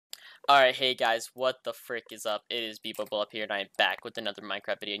Alright, hey guys, what the frick is up? It is BboyBlowUp here, and I am back with another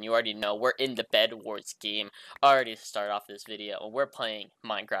Minecraft video, and you already know, we're in the Bed Wars game. Already to start off this video, and we're playing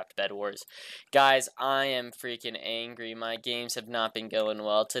Minecraft Bed Wars. Guys, I am freaking angry. My games have not been going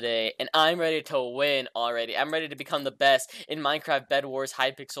well today, and I'm ready to win already. I'm ready to become the best in Minecraft Bed Wars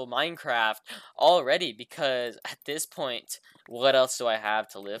hypixel Minecraft already, because at this point, what else do I have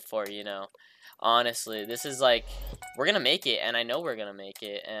to live for, you know? Honestly, this is like, we're gonna make it, and I know we're gonna make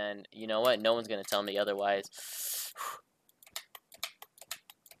it, and you know what? No one's gonna tell me otherwise.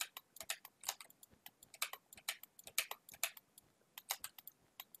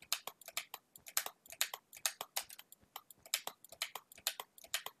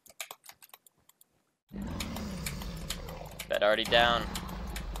 Bed already down.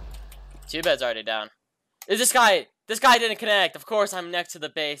 2 beds already down. Is this guy? This guy didn't connect. Of course, I'm next to the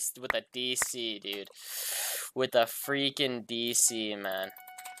base with a DC, dude. With a freaking DC, man.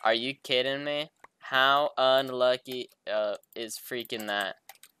 Are you kidding me? How unlucky is freaking that?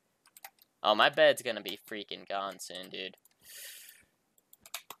 Oh, my bed's gonna be freaking gone soon, dude.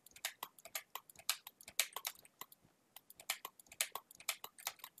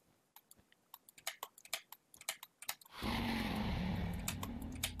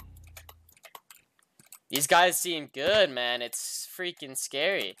 These guys seem good, man. It's freaking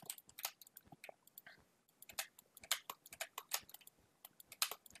scary.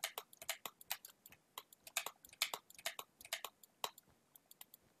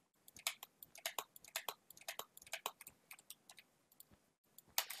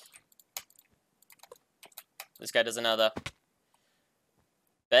 This guy doesn't know, though.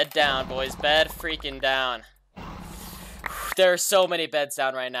 Bed down, boys. Bed freaking down. There are so many beds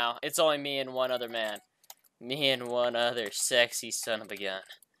down right now. It's only me and one other man. Me and one other sexy son of a gun.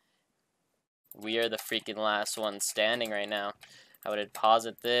 We are the freaking last ones standing right now. I would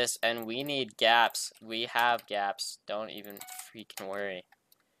deposit this, and we need gaps. We have gaps. Don't even freaking worry.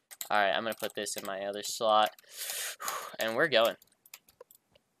 Alright, I'm gonna put this in my other slot. And we're going.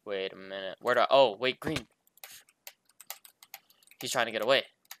 Wait a minute. Where do I... Oh, wait, green. He's trying to get away.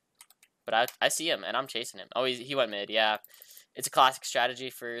 But I see him, and I'm chasing him. Oh, he went mid, yeah. It's a classic strategy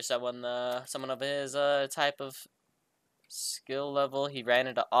for someone of his type of skill level. He ran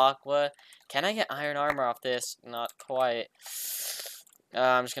into Aqua. Can I get iron armor off this? Not quite.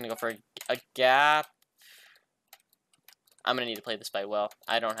 I'm just gonna go for a gap. I'm gonna need to play this fight well.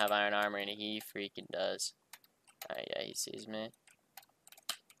 I don't have iron armor, and he freaking does. Alright, yeah, he sees me.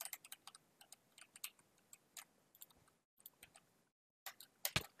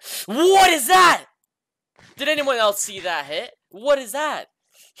 What is that? Did anyone else see that hit? What is that?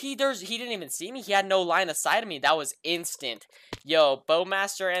 He didn't even see me. He had no line of sight of me. That was instant. Yo,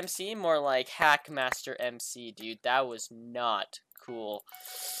 Bowmaster MC, more like Hackmaster MC, dude. That was not cool.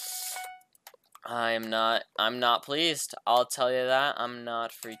 I'm not pleased. I'll tell you that. I'm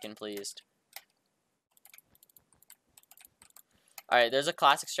not freaking pleased. Alright, there's a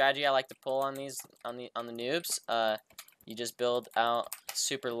classic strategy I like to pull on these on the noobs. You just build out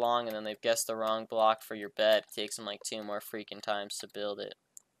super long, and then they've guessed the wrong block for your bed. It takes them like 2 more freaking times to build it,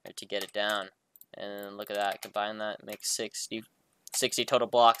 or to get it down. And look at that. Combine that, make 60 total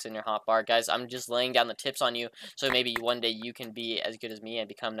blocks in your hotbar. Guys, I'm just laying down the tips on you, so maybe one day you can be as good as me and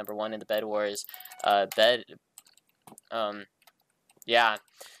become #1 in the Bed Wars. Yeah.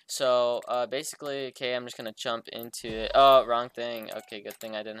 So, basically, okay, I'm just gonna jump into it. Oh, wrong thing. Okay, good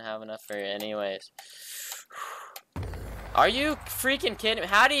thing I didn't have enough for it anyways. Are you freaking kidding me?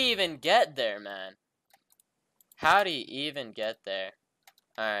 How do you even get there, man? How do you even get there?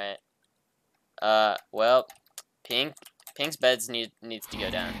 Alright. Well, Pink's beds needs to go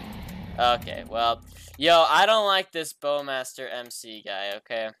down. Okay, well, yo, I don't like this Bowmaster MC guy,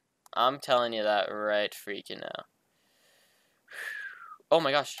 okay? I'm telling you that right freaking now. Oh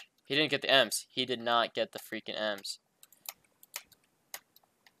my gosh, he didn't get the M's. He did not get the freaking M's.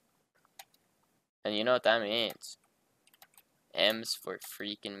 And you know what that means. M's for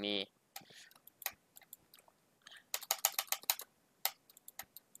freaking me.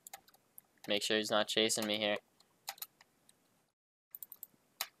 Make sure he's not chasing me here.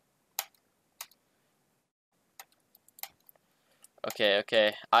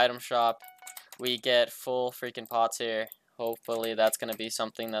 Okay. Item shop. We get full freaking pots here. Hopefully that's gonna be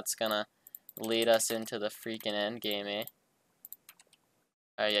something that's gonna lead us into the freaking end game, eh?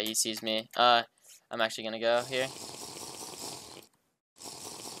 Alright, yeah, he sees me. I'm actually gonna go here.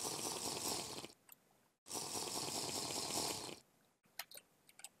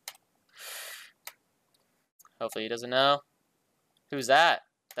 Hopefully he doesn't know. Who's that?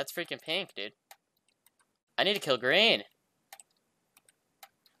 That's freaking Pink, dude. I need to kill green.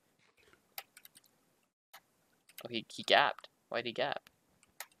 Oh, he gapped. Why'd he gap?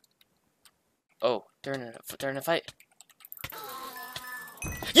 Oh, they're in a fight.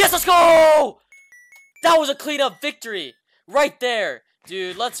 Yes, let's go! That was a clean-up victory! Right there!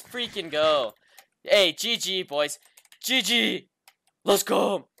 Dude, let's freaking go. Hey, GG, boys. GG! Let's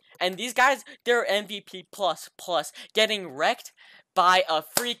go! And these guys, they're MVP plus, getting wrecked by a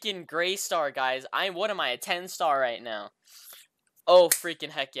freaking gray star, guys. What am I, a 10-star right now? Oh,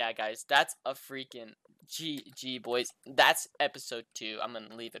 freaking heck yeah, guys. That's a freaking GG, boys. That's episode 2. I'm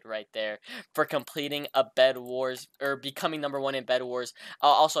gonna leave it right there for completing a Bed Wars, or becoming #1 in Bed Wars.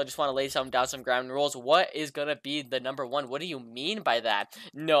 Also, I just want to lay down some ground rules. What is gonna be the #1? What do you mean by that?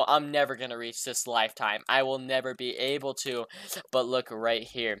 No, I'm never gonna reach this lifetime. I will never be able to. But look right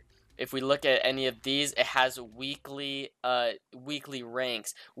here. If we look at any of these, it has weekly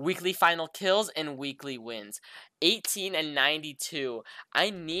ranks, weekly final kills, and weekly wins. 18 and 92. I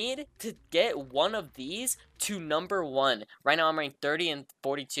need to get one of these to #1. Right now I'm ranked 30 and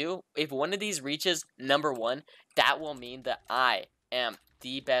 42. If one of these reaches #1, that will mean that I am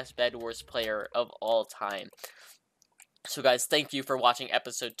the best Bed Wars player of all time. So guys, thank you for watching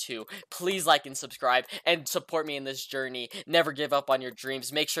episode 2. Please like and subscribe and support me in this journey. Never give up on your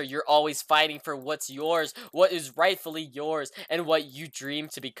dreams. Make sure you're always fighting for what's yours, what is rightfully yours, and what you dream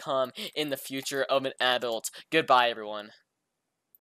to become in the future of an adult. Goodbye, everyone.